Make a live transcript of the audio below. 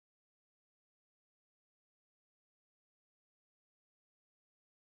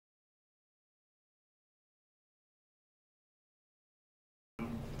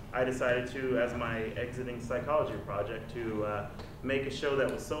I decided to, as my exiting psychology project, to make a show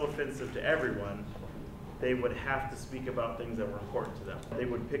that was so offensive to everyone, they would have to speak about things that were important to them. They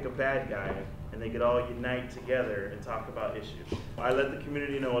would pick a bad guy and they could all unite together and talk about issues. I let the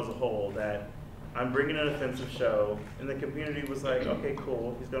community know as a whole that I'm bringing an offensive show, and the community was like, okay,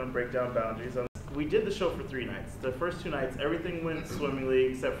 cool, he's gonna break down boundaries. We did the show for 3 nights. The first 2 nights, everything went swimmingly,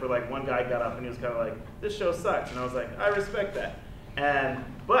 except for like one guy got up and he was kind of like, this show sucks. And I was like, I respect that.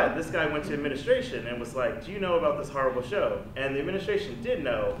 But this guy went to administration and was like, do you know about this horrible show? And the administration did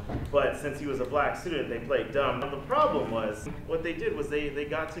know, but since he was a black student, they played dumb. The problem was, what they did was they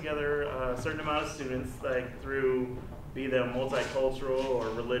got together a certain amount of students, like through, be them multicultural or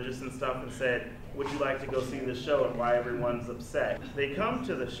religious and stuff, and said, would you like to go see this show and why everyone's upset? They come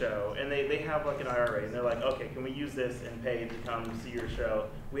to the show and they have like an IRA and they're like, okay, can we use this and pay to come see your show?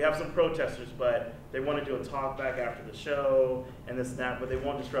 We have some protesters, but they want to do a talk back after the show and this and that, but they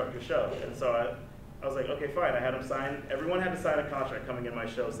won't disrupt your show. And so I was like, okay, fine. I had them sign, everyone had to sign a contract coming in my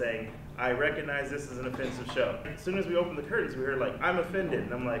show saying, I recognize this is an offensive show. As soon as we opened the curtains, we heard like, I'm offended.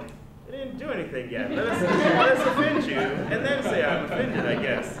 And I'm like, I didn't do anything yet. Let us offend you and then say I'm offended, I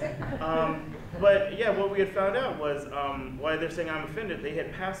guess. But yeah, what we had found out was why they're saying I'm offended, they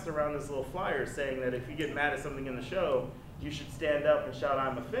had passed around this little flyer saying that if you get mad at something in the show, you should stand up and shout,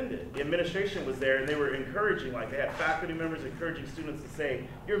 I'm offended. The administration was there and they were encouraging, like they had faculty members encouraging students to say,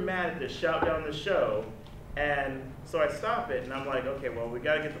 you're mad at this, shout down the show. And so I stop it and I'm like, okay, well, we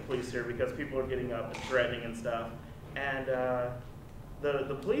gotta get the police here because people are getting up and threatening and stuff. And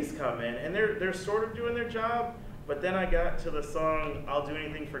the police come in and they're sort of doing their job. But then I got to the song, I'll do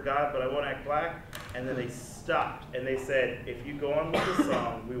anything for God, but I won't act black. And then they stopped and they said, if you go on with the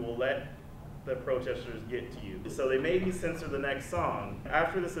song, we will let the protesters get to you. So they made me censor the next song.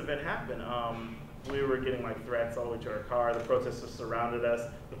 After this event happened, we were getting like threats all the way to our car. The protesters surrounded us.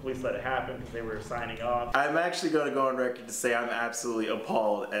 The police let it happen because they were signing off. I'm actually going to go on record to say I'm absolutely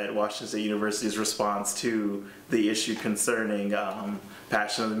appalled at Washington State University's response to the issue concerning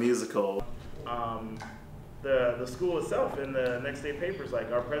Passion of the Musical. The school itself in the next day papers,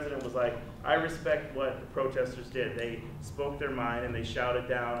 like our president was like, I respect what the protesters did. They spoke their mind and they shouted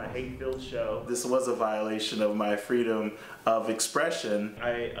down a hate-filled show. This was a violation of my freedom of expression.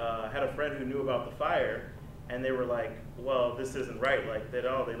 I had a friend who knew about the fire and they were like, well, this isn't right. Like they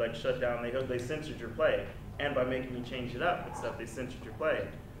like shut down, they censored your play. And by making you change it up and stuff, they censored your play.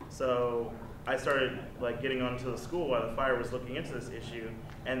 So I started like getting onto the school while the fire was looking into this issue,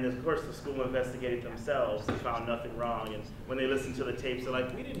 and of course the school investigated themselves and found nothing wrong. And when they listened to the tapes, they're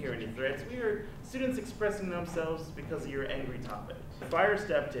like, we didn't hear any threats. We heard students expressing themselves because of your angry topic. The fire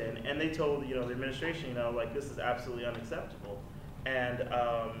stepped in and they told the administration, like this is absolutely unacceptable. And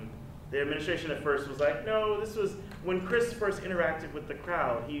the administration at first was like, no, this was when Chris first interacted with the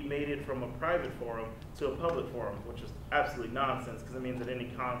crowd, he made it from a private forum to a public forum, which is absolutely nonsense because it means that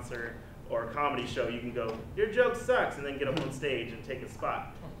any concert or a comedy show, you can go, your joke sucks, and then get up on stage and take a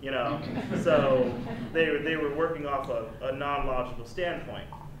spot, So they were working off of a non-logical standpoint.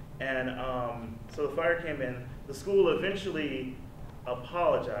 And so the fire came in. The school eventually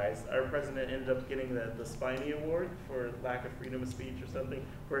apologized. Our president ended up getting the Spiney Award for lack of freedom of speech or something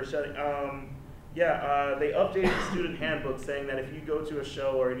for shutting. They updated the student handbook saying that if you go to a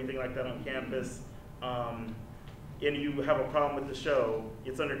show or anything like that on campus, and you have a problem with the show,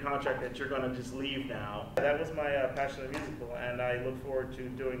 it's under contract that you're going to just leave now. That was my Passion of the Musical, and I look forward to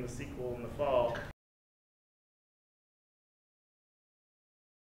doing the sequel in the fall.